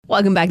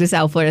Welcome back to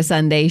South Florida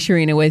Sunday.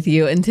 Sharina with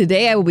you. And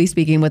today I will be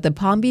speaking with the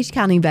Palm Beach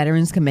County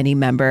Veterans Committee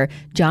member,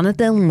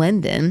 Jonathan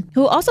Linden,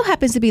 who also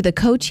happens to be the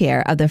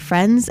co-chair of the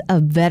Friends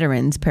of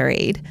Veterans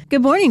Parade.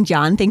 Good morning,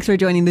 John. Thanks for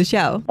joining the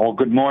show. Well,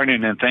 good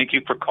morning, and thank you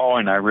for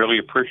calling. I really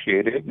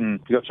appreciate it. And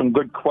if you have some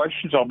good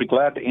questions, I'll be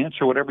glad to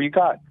answer whatever you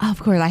got.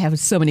 Of course, I have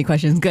so many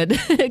questions. Good.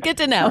 Good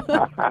to know.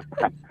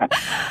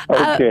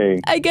 Okay.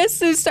 I guess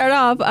to start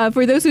off,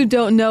 for those who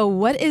don't know,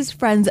 what is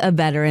Friends of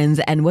Veterans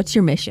and what's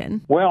your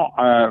mission? Well,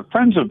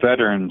 Friends of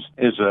Veterans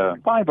is a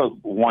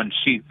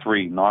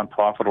 501c3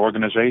 nonprofit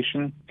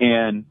organization,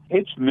 and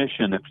its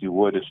mission, if you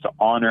would, is to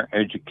honor,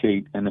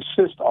 educate, and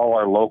assist all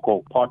our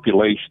local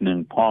population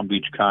in Palm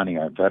Beach County,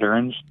 our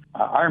veterans.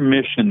 Our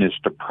mission is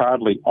to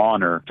proudly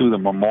honor through the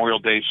Memorial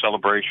Day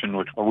celebration,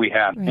 which we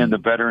have, and the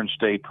Veterans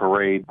Day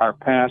Parade, our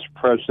past,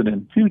 present,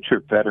 and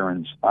future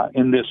veterans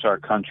in this, our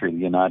country, the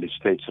United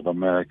States of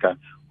America.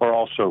 We're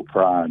all so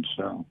proud.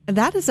 So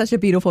that is such a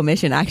beautiful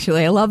mission,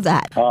 actually. I love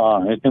that.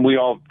 And we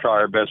all try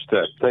our best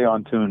to stay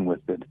on tune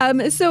with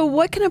it. So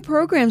what kind of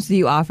programs do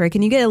you offer?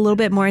 Can you get a little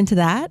bit more into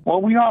that?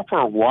 Well, we offer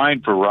a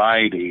wide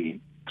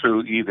variety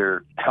through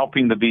either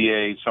helping the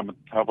VA,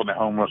 helping the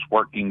homeless,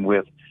 working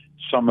with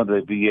some of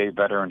the VA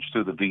veterans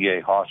through the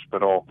VA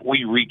hospital.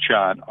 We reach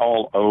out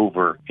all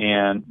over,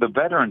 and the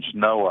veterans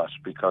know us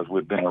because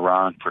we've been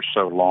around for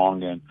so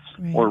long, and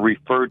we're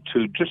referred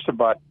to just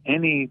about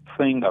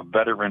anything a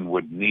veteran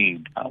would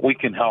need. We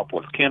can help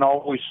with. Can't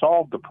always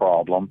solve the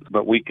problem,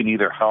 but we can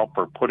either help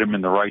or put them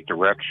in the right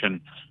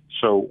direction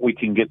so we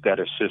can get that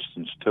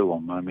assistance to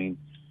them. I mean,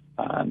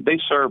 they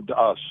served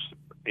us,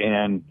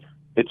 and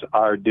it's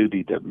our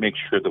duty to make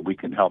sure that we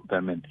can help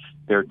them in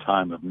their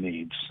time of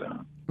need.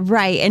 So.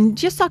 Right. And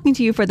just talking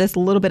to you for this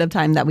little bit of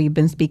time that we've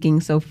been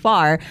speaking so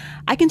far,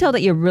 I can tell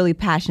that you're really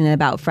passionate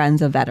about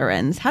Friends of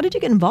Veterans. How did you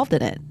get involved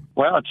in it?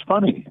 Well, it's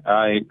funny.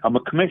 I'm a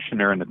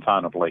commissioner in the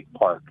town of Lake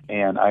Park,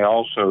 and I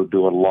also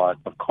do a lot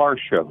of car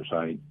shows.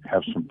 I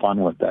have some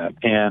fun with that.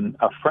 And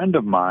a friend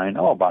of mine,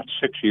 about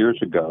 6 years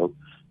ago,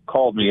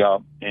 called me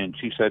up, and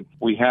she said,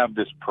 we have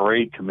this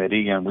parade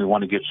committee, and we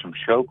want to get some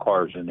show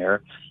cars in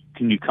there.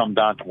 Can you come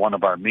down to one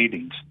of our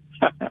meetings?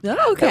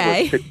 Oh,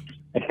 okay.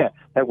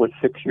 That was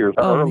 6 years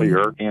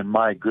earlier, and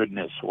my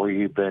goodness,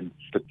 the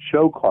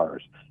show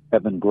cars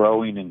have been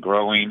growing and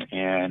growing,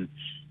 and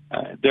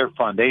they're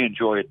fun. They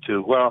enjoy it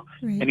too. Well,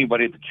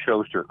 anybody that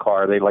shows their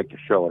car, they like to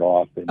show it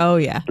off. And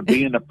to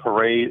be in a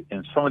parade,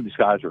 and some of these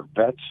guys are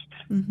vets,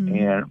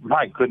 and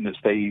my goodness,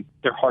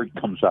 their heart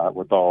comes out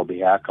with all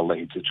the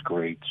accolades. It's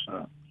great.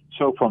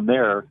 So from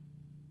there,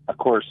 of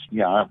course,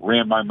 I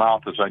ran my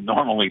mouth as I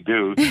normally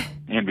do.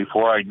 And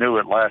before I knew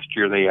it, last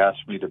year they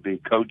asked me to be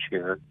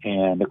co-chair.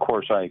 And, of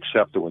course, I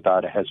accepted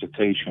without a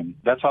hesitation.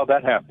 That's how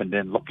that happened,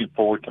 and looking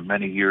forward to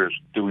many years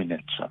doing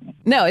it. So.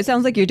 No, it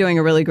sounds like you're doing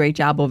a really great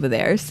job over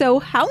there. So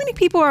how many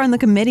people are on the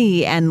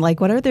committee, and,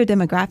 what are their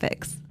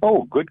demographics?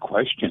 Oh, good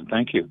question.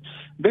 Thank you.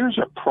 There's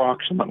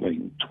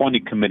approximately 20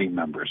 committee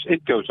members.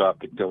 It goes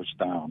up, it goes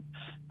down.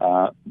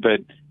 But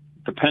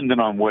depending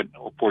on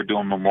if we're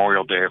doing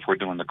Memorial Day, if we're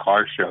doing the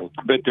car show.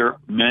 But there are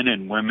men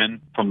and women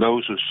from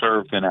those who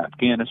served in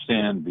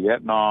Afghanistan,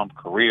 Vietnam,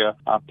 Korea,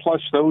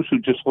 plus those who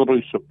just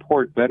literally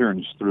support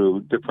veterans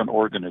through different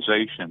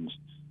organizations.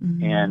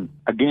 And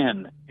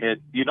again,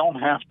 you don't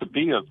have to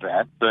be a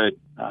vet, but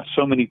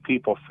so many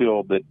people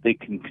feel that they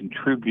can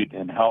contribute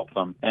and help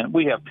them. And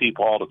we have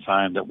people all the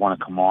time that want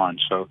to come on.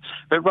 So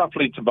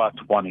roughly it's about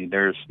 20.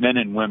 There's men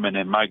and women,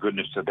 and my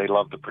goodness, that they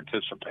love to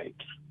participate.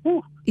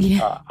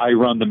 I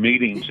run the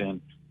meetings,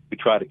 and we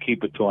try to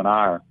keep it to an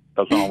hour.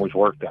 Doesn't always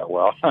work that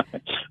well,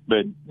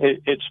 but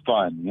it's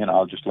fun.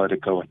 I'll just let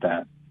it go with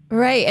that.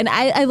 Right. And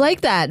I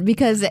like that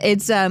because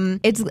it's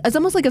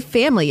almost like a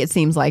family, it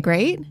seems like,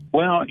 right?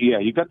 Well, yeah,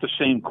 you got the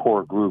same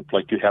core group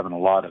like you have in a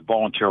lot of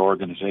volunteer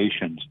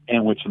organizations.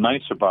 And what's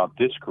nice about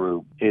this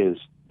group is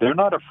they're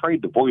not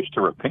afraid to voice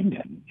their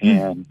opinion.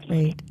 And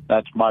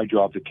that's my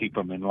job to keep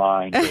them in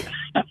line.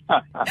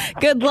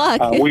 Good luck.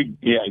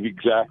 Yeah,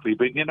 exactly.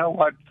 But you know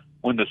what?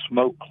 When the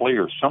smoke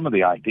clears, some of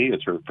the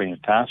ideas are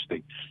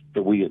fantastic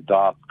that we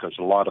adopt because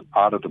a lot of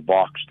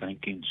out-of-the-box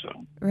thinking. So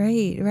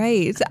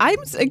Right. So I'm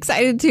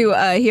excited to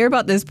hear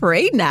about this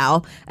parade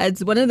now.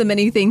 It's one of the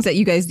many things that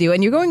you guys do.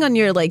 And you're going on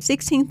your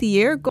 16th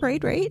year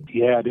parade, right?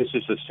 Yeah, this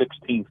is the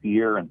 16th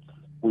year, and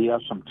we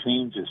have some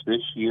changes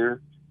this year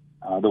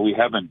that we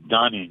haven't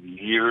done in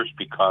years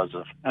because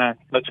of,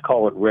 let's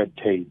call it red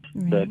tape,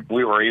 that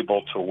we were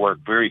able to work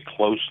very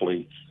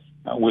closely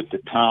with the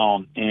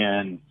town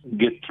and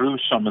get through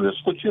some of this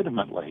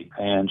legitimately.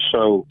 And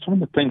so some of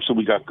the things that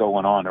we got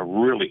going on are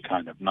really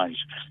kind of nice.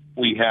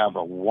 We have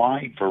a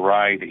wide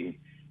variety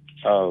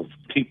of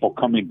people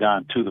coming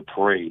down to the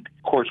parade.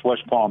 Of course,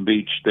 West Palm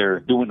Beach, they're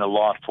doing a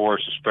lot for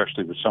us,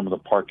 especially with some of the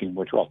parking,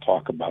 which I'll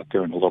talk about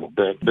there in a little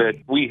bit. But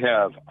we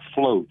have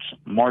floats,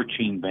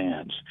 marching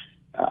bands.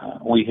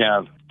 We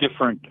have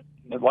different...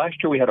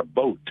 Last year we had a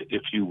boat,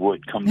 if you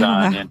would, come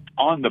down. And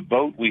on the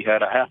boat we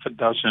had a half a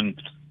dozen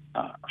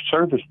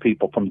service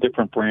people from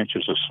different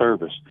branches of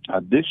service.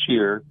 This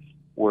year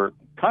we're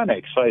kind of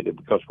excited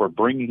because we're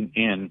bringing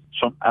in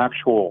some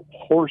actual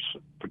horse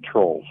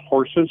patrols,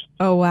 horses.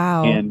 Oh,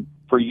 wow. And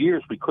for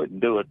years we couldn't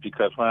do it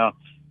because, well,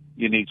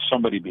 you need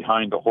somebody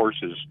behind the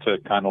horses to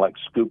kind of like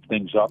scoop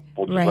things up.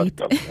 Right.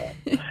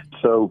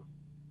 So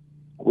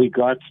we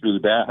got through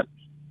that,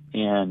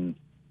 and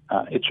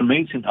it's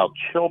amazing how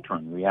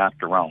children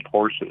react around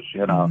horses.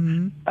 You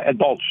know,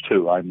 adults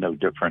too. I'm no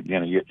different. You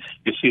know, you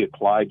see a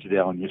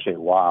Clydesdale and you say,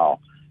 "Wow."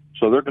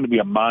 So they're going to be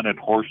a mounted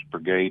horse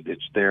brigade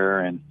that's there,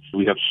 and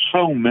we have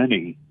so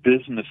many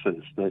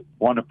businesses that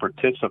want to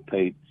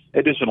participate.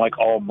 It isn't like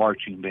all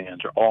marching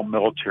bands or all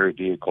military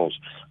vehicles.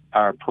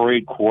 Our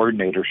parade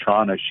coordinator,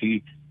 Shauna,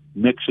 she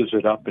mixes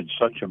it up in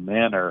such a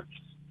manner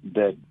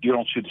that you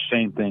don't see the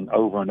same thing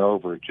over and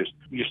over. Just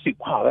you see,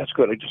 wow, that's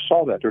good. I just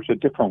saw that. There's a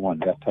different one,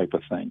 that type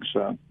of thing.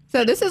 So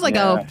this is like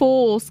a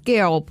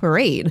full-scale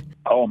parade.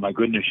 Oh, my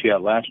goodness, yeah.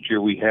 Last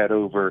year we had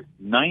over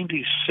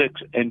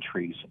 96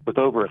 entries with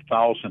over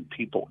 1,000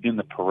 people in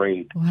the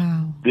parade.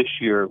 Wow. This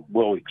year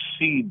we'll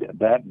exceed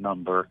that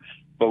number,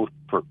 both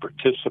for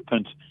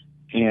participants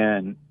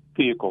and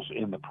vehicles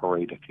in the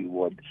parade, if you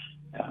would.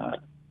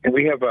 And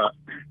we have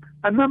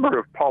a number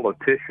of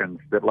politicians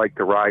that like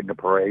to ride in the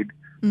parade.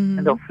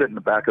 And they'll sit in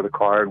the back of the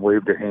car and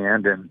wave their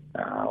hand. And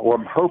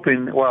I'm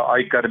hoping,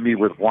 I got to meet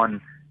with one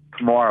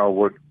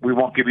tomorrow. We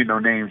won't give you no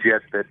names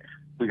yet, but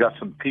we got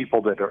some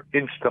people that are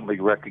instantly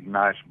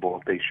recognizable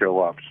if they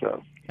show up.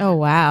 So. Oh,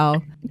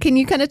 wow. Can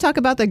you kind of talk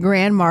about the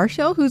Grand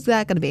Marshal? Who's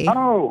that going to be?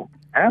 Oh,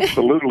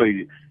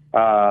 absolutely.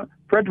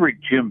 Frederick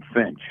Jim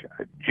Finch.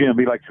 Jim,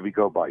 he likes to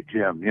go by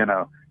Jim, you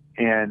know.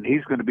 And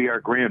he's going to be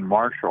our Grand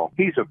Marshal.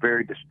 He's a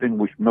very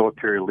distinguished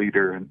military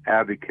leader and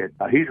advocate.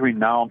 He's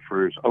renowned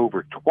for his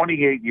over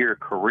 28-year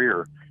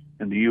career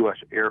in the U.S.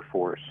 Air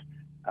Force.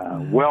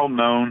 Well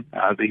known.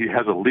 He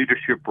has a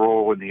leadership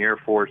role in the Air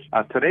Force.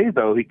 Today,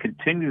 though, he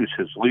continues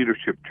his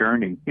leadership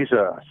journey. He's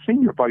a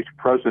senior vice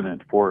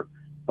president for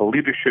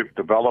leadership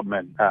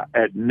development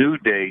at New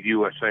Day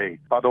USA.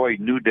 By the way,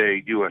 New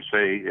Day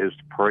USA is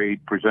the parade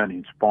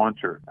presenting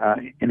sponsor.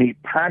 And he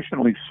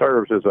passionately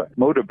serves as a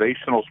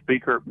motivational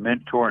speaker,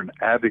 mentor, and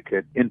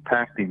advocate,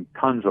 impacting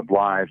tons of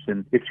lives.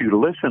 And if you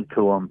listen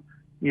to him,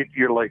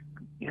 you're like,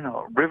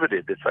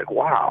 riveted. It's like,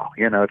 wow.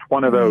 It's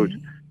one of those,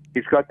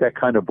 he's got that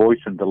kind of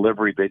voice and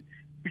delivery that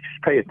you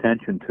just pay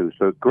attention to.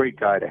 So great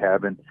guy to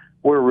have. And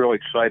we're real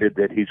excited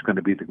that he's going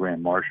to be the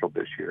Grand Marshal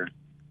this year.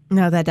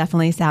 No, that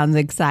definitely sounds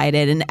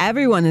excited. And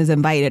everyone is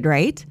invited,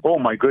 right? Oh,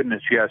 my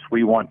goodness, yes.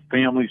 We want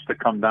families to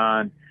come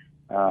down,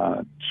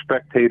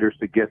 spectators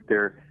to get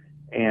there.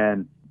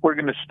 And we're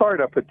going to start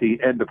up at the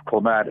end of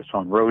Clematis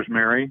on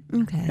Rosemary.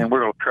 Okay. And we're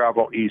going to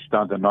travel east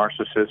down to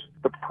Narcissus.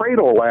 The parade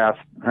will last,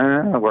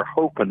 we're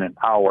hoping, an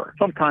hour.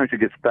 Sometimes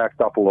it gets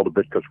backed up a little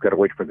bit because we've got to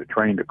wait for the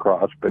train to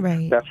cross, but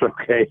That's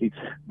okay.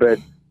 But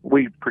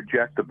we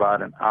project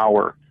about an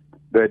hour.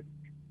 But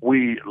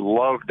we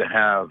love to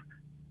have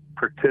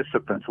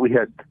participants. We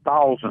had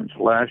thousands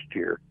last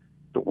year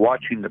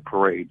watching the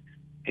parade,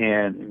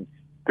 and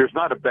there's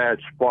not a bad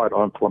spot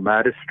on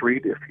Clematis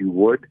Street, if you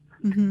would,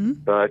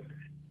 but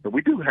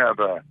we do have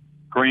a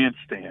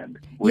grandstand.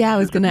 I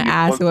was going to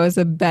ask what was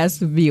the best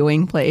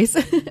viewing place.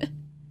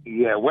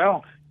 Yeah,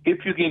 well,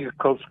 if you get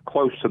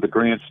close to the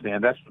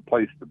grandstand, that's the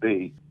place to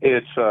be.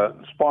 It's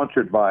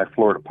sponsored by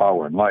Florida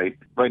Power and Light,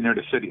 right near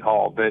the City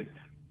Hall, but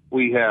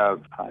we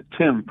have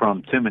Tim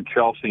from Tim and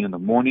Chelsea in the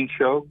morning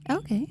show.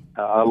 Okay.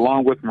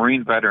 Along with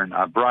Marine veteran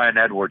Brian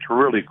Edwards, a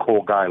really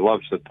cool guy,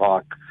 loves to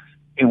talk.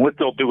 And what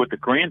they'll do with the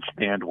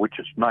grandstand, which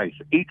is nice,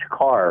 each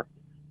car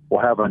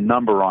will have a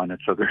number on it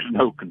so there's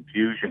no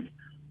confusion.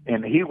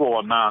 And he will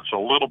announce a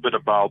little bit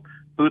about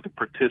who the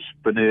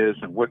participant is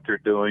and what they're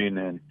doing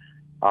and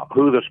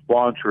who the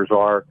sponsors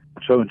are.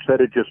 So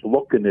instead of just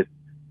looking at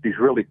these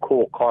really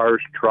cool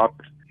cars,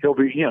 trucks, he'll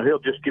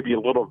just give you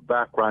a little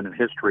background and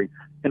history.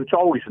 And it's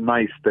always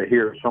nice to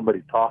hear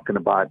somebody talking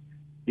about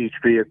each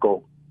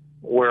vehicle.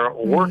 We're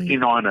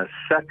working on a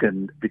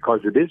second, because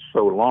it is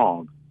so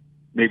long,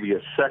 maybe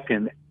a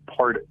second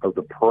part of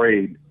the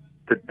parade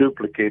to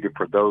duplicate it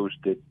for those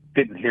that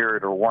didn't hear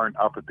it or weren't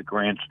up at the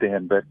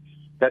grandstand. But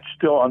that's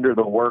still under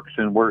the works,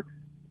 and we're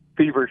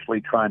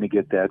feverishly trying to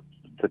get that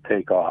to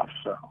take off.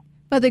 So,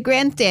 but the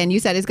grandstand,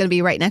 you said, is going to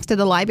be right next to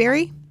the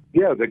library?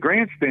 Yeah, the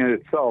grandstand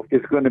itself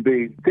is going to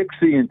be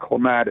Dixie and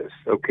Clematis,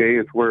 okay?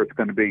 It's where it's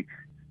going to be.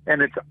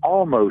 And it's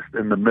almost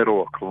in the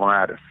middle of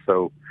Clematis.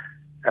 So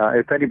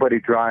if anybody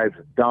drives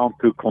down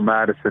through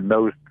Clematis and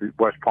knows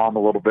West Palm a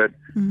little bit,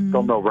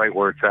 they'll know right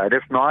where it's at.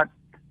 If not,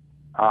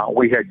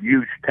 we had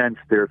huge tents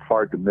there. It's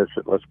hard to miss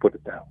it. Let's put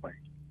it that way.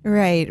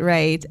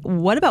 Right.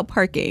 What about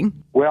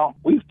parking? Well,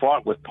 we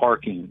fought with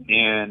parking,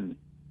 and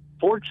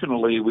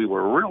fortunately, we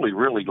were really,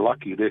 really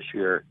lucky this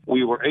year.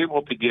 We were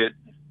able to get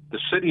the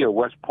city of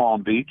West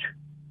Palm Beach.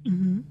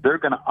 They're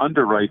going to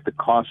underwrite the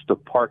cost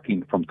of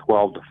parking from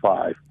 12 to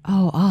 5.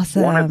 Oh,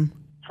 awesome.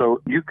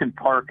 So you can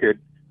park at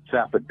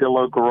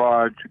Zappadillo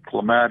Garage,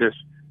 Clematis,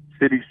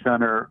 City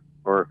Center,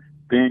 or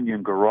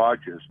Banyan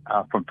Garages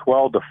from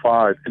 12 to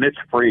 5, and it's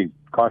free.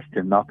 Costs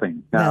you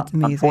nothing. Now, that's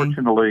amazing.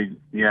 Unfortunately,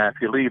 if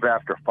you leave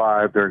after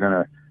 5, they're going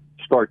to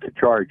start to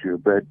charge you.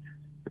 But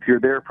if you're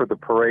there for the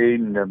parade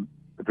and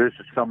to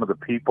visit some of the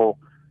people,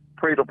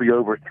 parade will be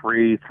over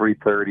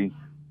 3:30,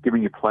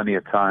 giving you plenty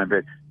of time.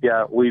 But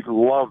yeah, we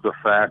love the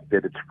fact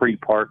that it's free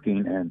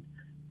parking, and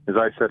as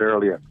I said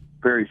earlier,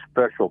 very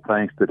special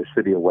thanks to the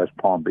city of West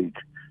Palm Beach.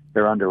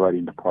 They're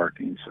underwriting the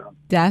parking. So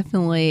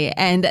definitely.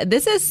 And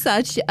this is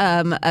such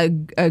a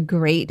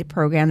great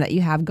program that you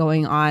have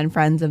going on,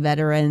 Friends of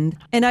Veterans.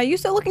 And are you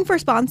still looking for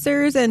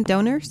sponsors and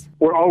donors?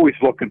 We're always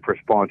looking for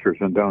sponsors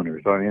and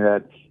donors. I mean,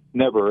 that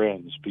never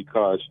ends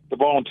because the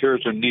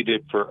volunteers are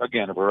needed for,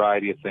 again, a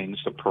variety of things,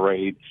 the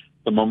parade,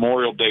 the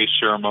Memorial Day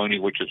ceremony,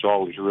 which is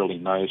always really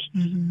nice,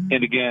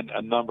 and again,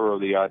 a number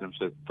of the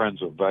items at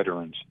Friends of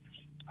Veterans.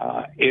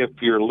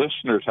 If your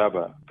listeners have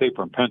a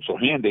paper and pencil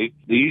handy,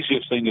 the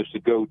easiest thing is to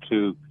go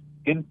to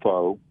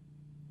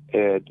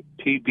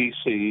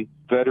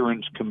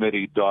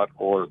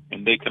info@pbcveteranscommittee.org,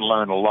 and they can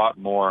learn a lot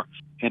more.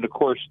 And, of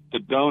course, the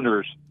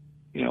donors,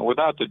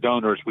 without the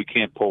donors, we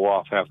can't pull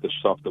off half the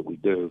stuff that we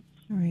do.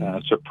 Right.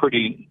 It's a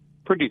pretty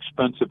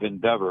expensive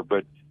endeavor,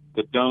 but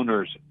the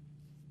donors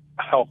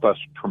help us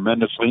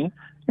tremendously.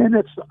 And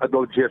it's a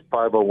legit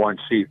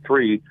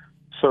 501c3,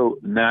 so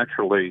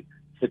naturally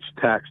it's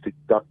tax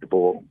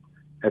deductible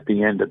at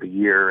the end of the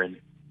year. And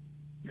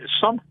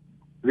some of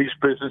these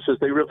businesses,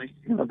 they really,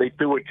 they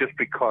do it just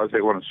because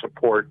they want to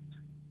support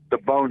the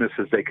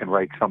bonuses. They can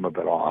write some of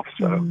it off.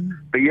 So,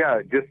 but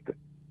yeah, just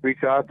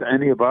reach out to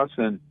any of us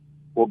and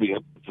we'll be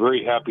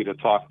very happy to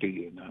talk to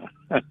you.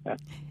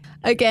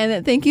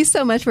 Again, thank you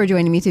so much for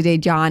joining me today,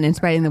 John, and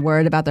spreading the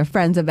word about the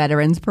Friends of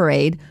Veterans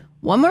Parade.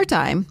 One more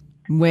time,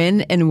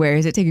 when and where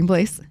is it taking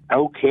place?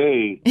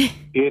 Okay.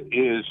 It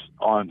is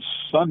on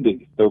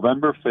Sunday,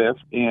 November 5th,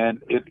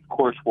 and it, of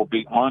course, will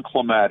be on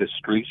Clematis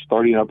Street,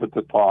 starting up at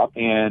the top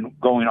and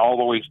going all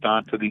the way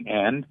down to the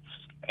end.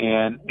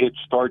 And it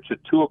starts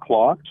at 2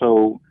 o'clock.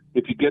 So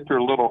if you get there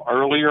a little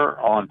earlier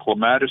on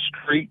Clematis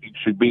Street, you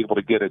should be able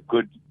to get a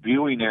good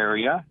viewing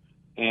area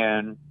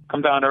and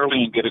come down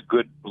early and get a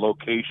good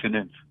location.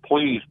 And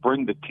please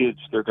bring the kids.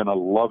 They're going to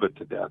love it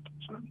to death.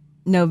 So,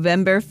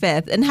 November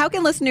 5th. And how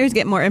can listeners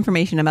get more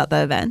information about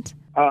the event?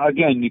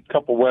 Again, a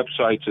couple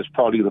websites is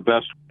probably the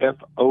best.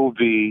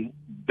 FOVWPB,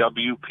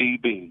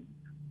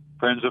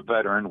 Friends of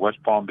Veteran,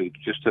 West Palm Beach,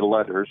 just the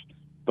letters,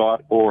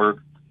 .org.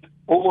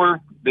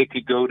 Or they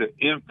could go to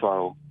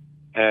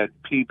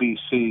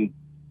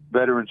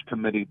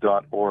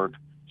info@pbcveteranscommittee.org.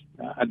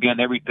 Again,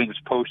 everything's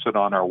posted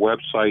on our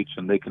websites,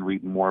 and they can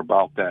read more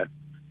about that.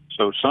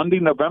 So Sunday,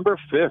 November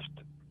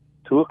 5th,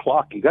 2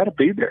 o'clock. You got to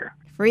be there.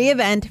 Free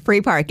event,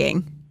 free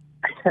parking.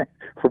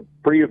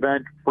 Free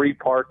event, free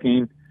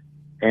parking.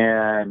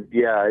 And,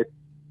 yeah,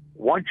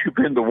 once you've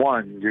been to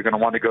one, you're going to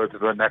want to go to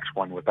the next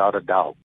one without a doubt.